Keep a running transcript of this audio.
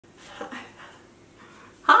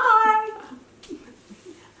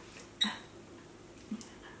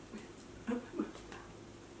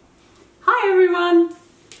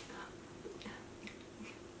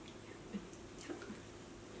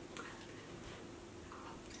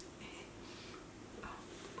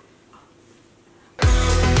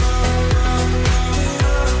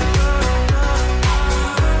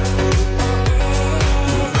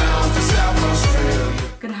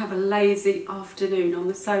lazy afternoon on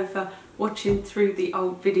the sofa watching through the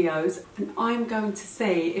old videos, and I'm going to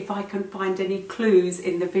see if I can find any clues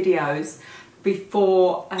in the videos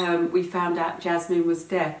before we found out Jasmine was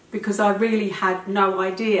deaf, because I really had no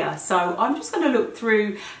idea. So I'm just going to look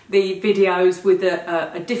through the videos with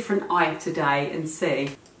a different eye today and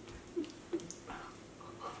see.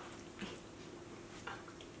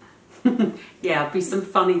 Yeah, there'll be some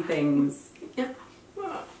funny things. Yeah.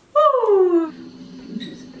 Woo!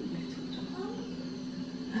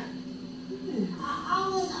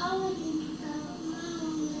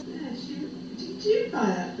 Did you buy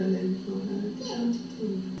that balloon for her?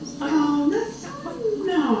 Oh, that's so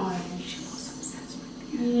nice. She was obsessed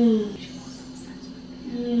with you. She was obsessed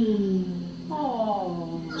with you.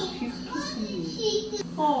 Oh, she's kissing you.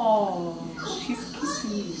 Oh, she's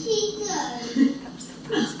kissing you. That was the That's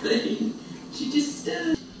first thing. She just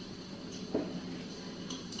stirred.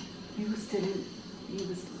 You was doing. You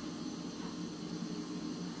was.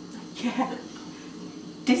 Yeah.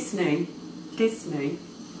 Disney.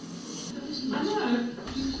 I know.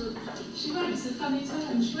 She makes a funny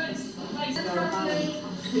tone. She makes a funny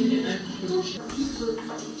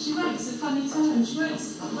tone. She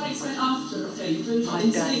wakes me after a feed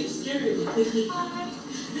and sleeps during it.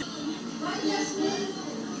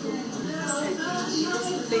 She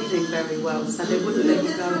wasn't feeling very well, so they wouldn't let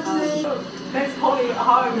you go home. There's Holly at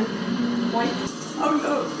home. Wait. Oh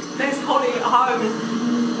look, there's Holly at home,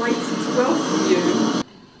 waiting to welcome you.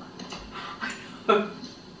 I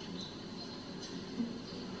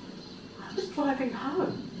was driving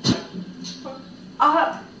home.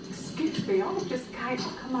 Excuse me, I just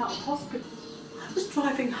come out of hospital. I was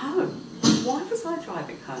driving home. Why was I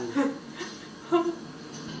driving home?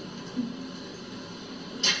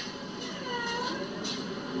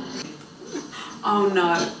 Oh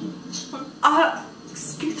no.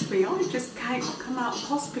 Excuse me, I just come out of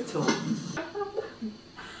hospital.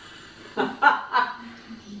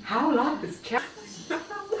 How life has changed.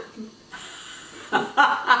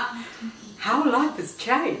 How life has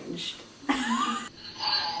changed.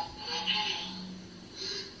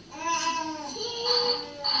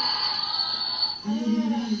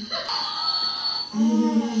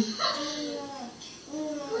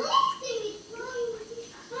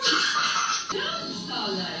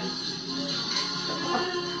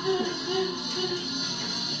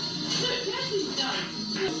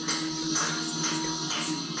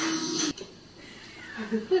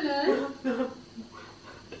 Hello.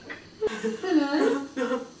 Hello.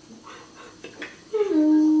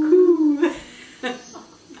 Cool.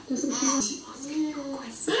 Doesn't she Asking your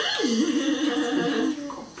question.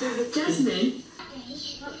 Jasmine?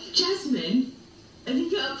 Jasmine? Have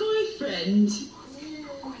you got a boyfriend?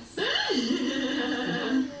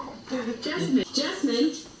 Jasmine?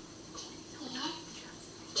 Jasmine?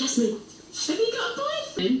 Jasmine? Have you got a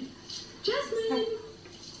boyfriend? Jasmine?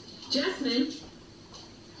 Jasmine?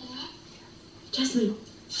 Jasmine?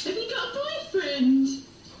 Have you got a boyfriend?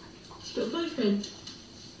 Got a boyfriend?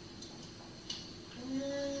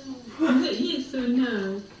 Is it yes or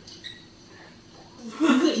no?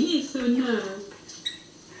 Is it yes or no?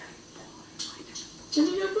 Have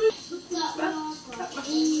you got a boyfriend?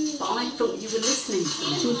 But I thought you were listening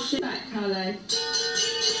to me. Sit back, Carlo.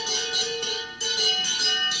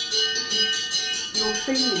 You're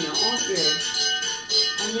feeling it, aren't you?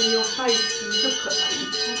 And in your face, you look at her. You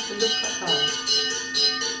tend to look at her.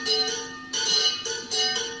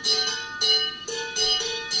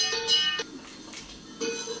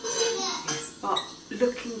 Yes, but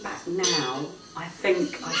looking back now, I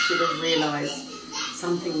think I should have realised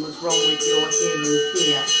something was wrong with your hearing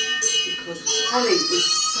here, because Holly was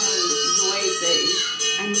so noisy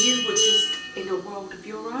and you were just in a world of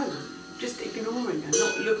your own, just ignoring her,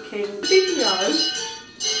 not looking. Video,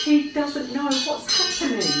 she doesn't know what's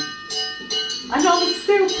happening, and I was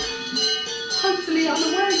still totally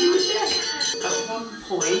unaware you were there. At one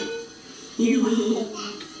point, you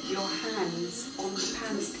hold your hands on the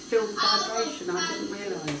pans to feel the vibration. I didn't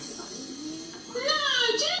realise.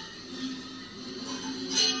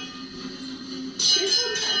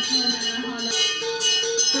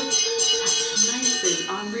 That's amazing.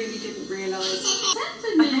 I really didn't realise.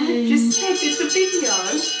 I just said in the video,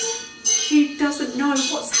 she doesn't know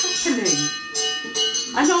what's happening,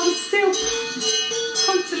 and I was still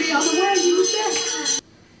totally unaware you were there.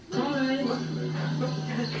 Hi.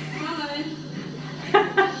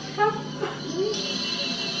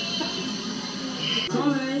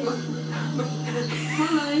 Hi.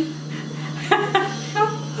 Hi.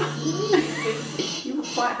 You were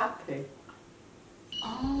quite happy.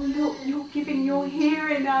 Oh look, you're giving your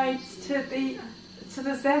hearing aids to the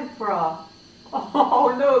zebra.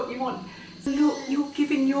 Oh look, look, you're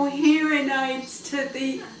giving your hearing aids to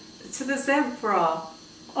the zebra.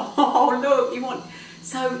 Oh look,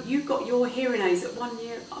 so you got your hearing aids at 1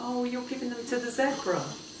 year. Oh, you're giving them to the zebra.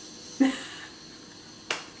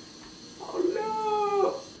 Oh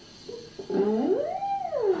look.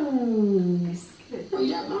 Biscuit. Oh,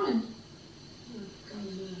 you don't mind?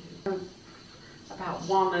 About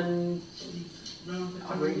 1 and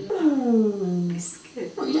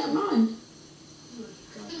biscuit. Oh, you don't mind?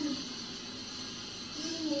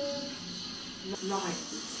 Light.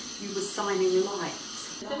 You were signing light.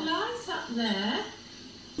 The light's up there.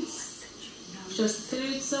 Just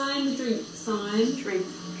food sign, the drink sign, Drink.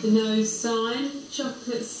 the nose sign,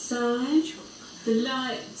 chocolate sign, the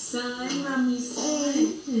light sign, mummy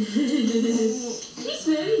sign. She's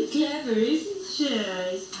very clever, isn't she?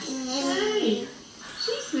 Hey,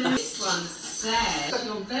 she's very... This one said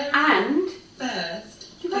your very And first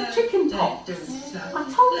you had chicken pox. I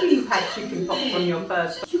told you had chicken pox on your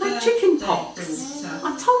first. You had chicken pox.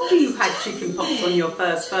 I told you had chicken pox on your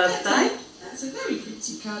first birthday. That's a very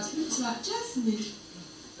pretty card. It looks like Jasmine.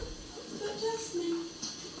 Looks like Jasmine.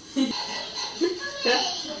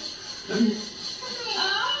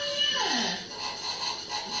 Oh yeah.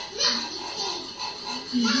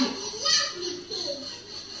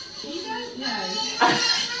 You don't know.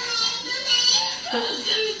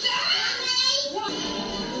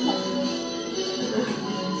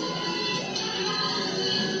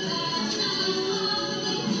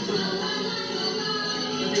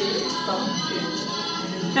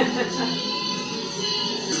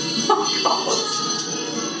 Oh God.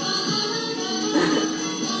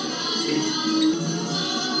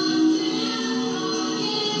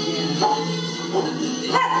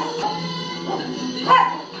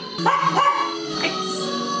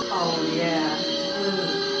 Oh yeah.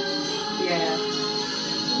 Yeah.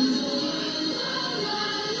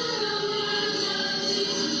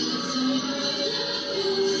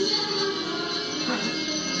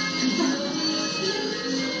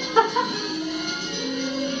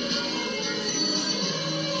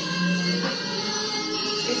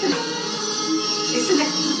 Isn't it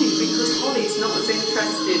funny because Holly's not as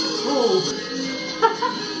interested at all?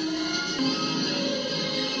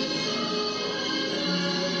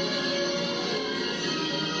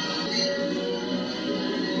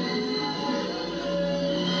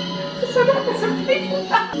 So that was a big one.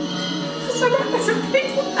 So that was a big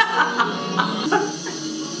one.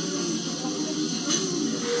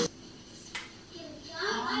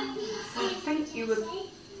 I think you were 2.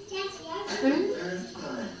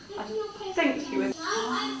 I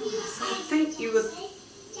think you were 2.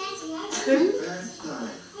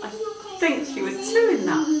 I think you were 2 in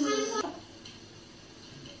that.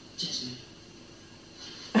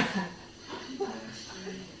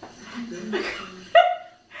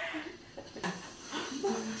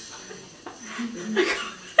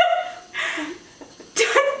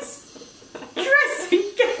 Dad's dressing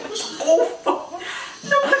gown's awful.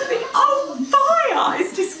 Look at the old fire.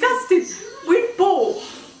 It's disgusting. We bought.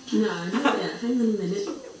 No, not yet. Hang on a minute.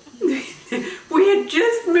 We had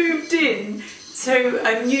just moved in to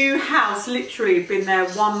a new house, literally been there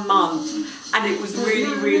 1 month, and it was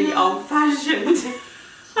really, really old fashioned.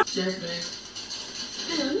 Jasmine.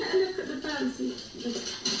 Hang on, let her look at the bouncy.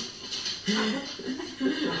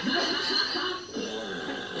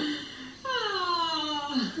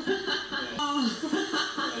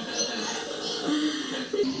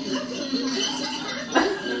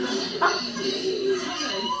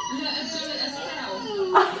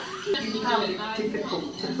 You found it difficult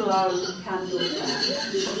to blow candles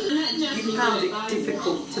out. You found it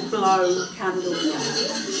difficult to blow candles out.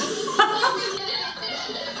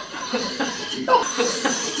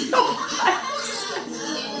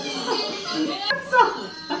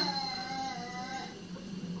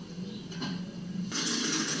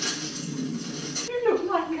 You look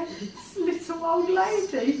like a little old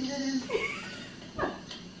lady.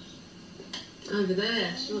 Over there,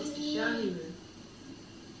 she wants to show you.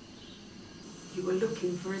 You were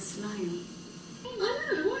looking for a snail. I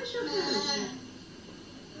know, what's your hair?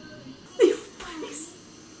 Your face.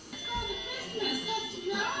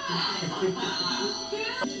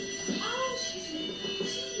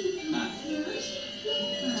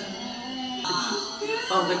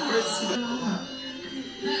 Father Christmas.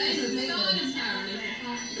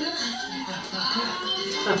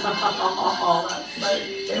 Oh, that's so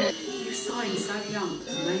cute. You sign so young,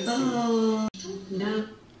 it's amazing. No.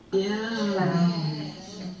 Yeah.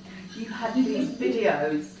 You had these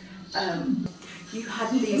videos.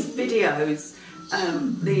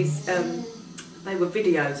 They were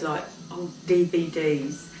videos like old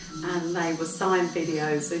DVDs, and they were sign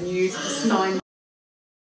videos, and you used to sign.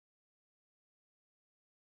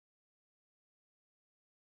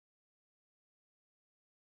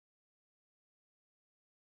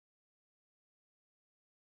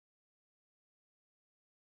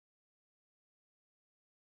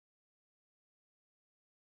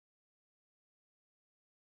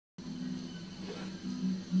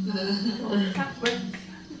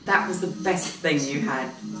 That was the best thing you had.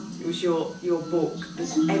 It was your book,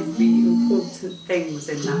 and every important thing was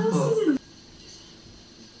in that book.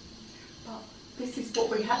 But this is what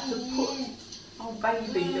we had to put our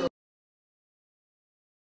baby through.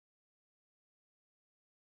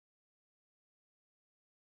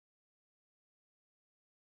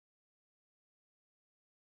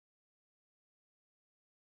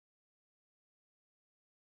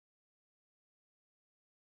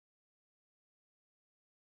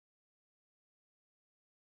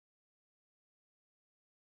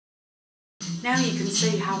 Now you can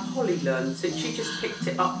see how Holly learns it. She just picked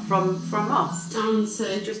it up from us. She's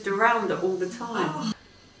just around it all the time.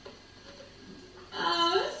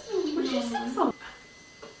 Would you sing song?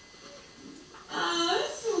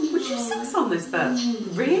 Would you sing song this bird?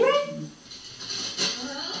 Really?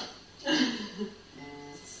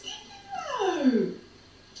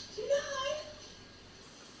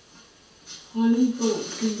 Holly bought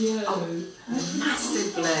for you. Oh,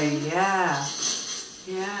 massively, yeah.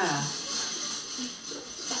 Yeah.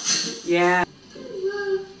 Yeah.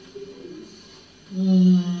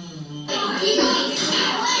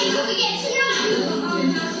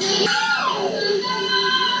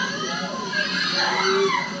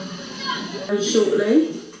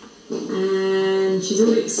 Shortly, and she's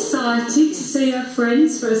all excited to see her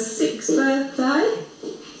friends for her 6th birthday.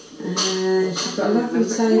 And she's got a lovely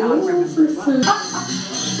table for food.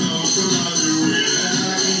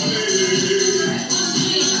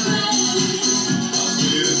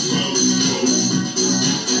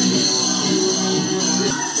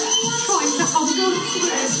 Trying to hold on to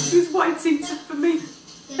it. She was waiting for me.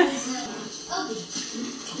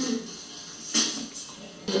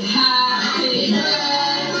 Happy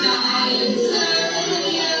birthday to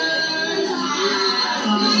you.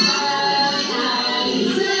 Happy birthday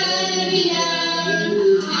to you.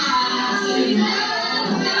 Happy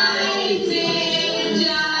birthday, dear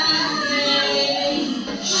Jasmine.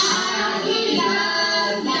 Happy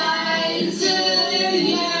birthday to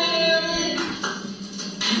you.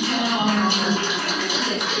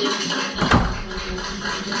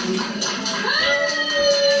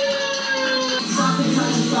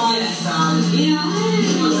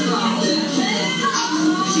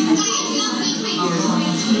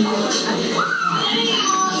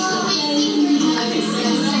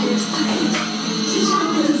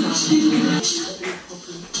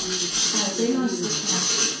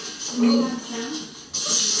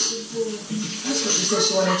 That's what she said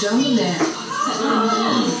she wanted John in there.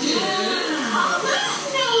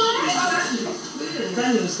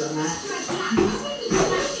 Daniel's got that.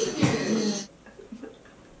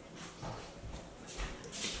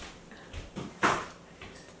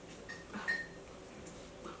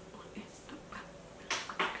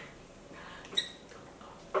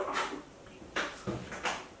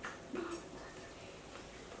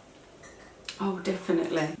 Oh,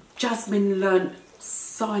 definitely. Jasmine learnt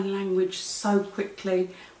sign language so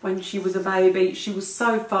quickly when she was a baby. She was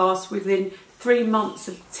so fast. Within 3 months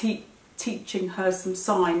of teaching her some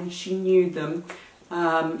signs, she knew them.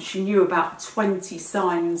 She knew about 20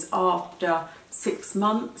 signs after 6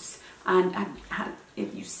 months. And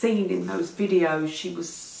if you've seen in those videos, she was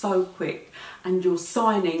so quick. And your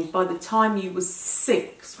signing, by the time you was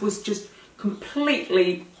 6, was just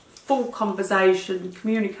completely full conversation.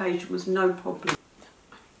 Communication was no problem.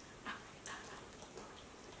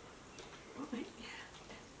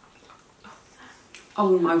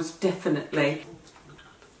 Oh, most definitely.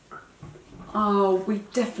 Oh, we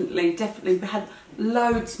definitely had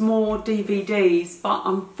loads more DVDs, but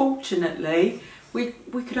unfortunately we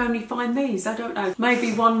could only find these. I don't know.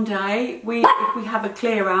 Maybe one day, if we have a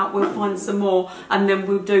clear out, we'll find some more, and then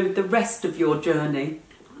we'll do the rest of your journey.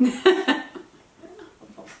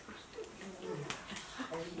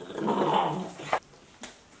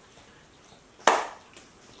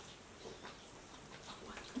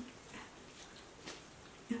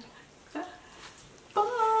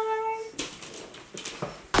 Bye.